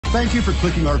Thank you for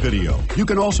clicking our video. You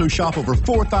can also shop over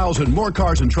 4,000 more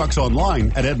cars and trucks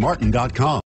online at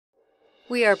edmartin.com.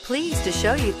 We are pleased to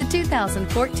show you the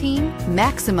 2014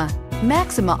 Maxima.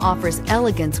 Maxima offers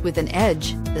elegance with an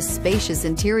edge. The spacious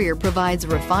interior provides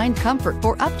refined comfort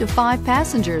for up to 5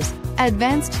 passengers.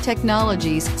 Advanced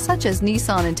technologies such as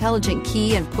Nissan Intelligent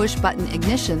Key and Push-Button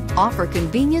Ignition offer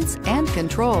convenience and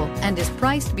control and is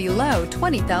priced below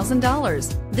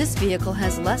 $20,000. This vehicle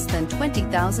has less than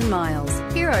 20,000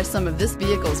 miles. Here are some of this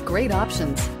vehicle's great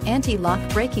options: anti-lock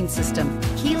braking system,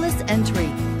 keyless entry,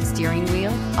 steering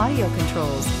wheel audio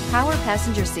controls, power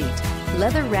passenger seat,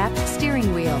 leather-wrapped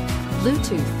steering wheel,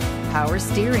 Bluetooth, power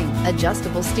steering,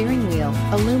 adjustable steering wheel,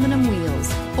 aluminum wheels,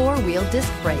 4-wheel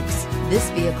disc brakes. This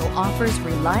vehicle offers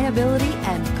reliability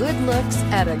and good looks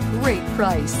at a great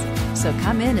price. So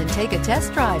come in and take a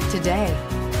test drive today.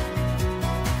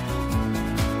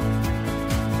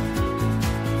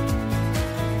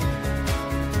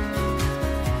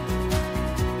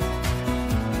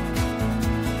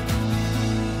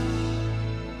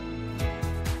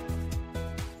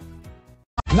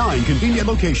 Nine convenient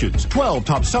locations, 12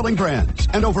 top-selling brands,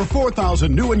 and over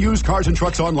 4,000 new and used cars and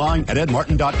trucks online at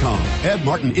edmartin.com. Ed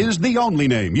Martin is the only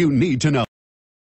name you need to know.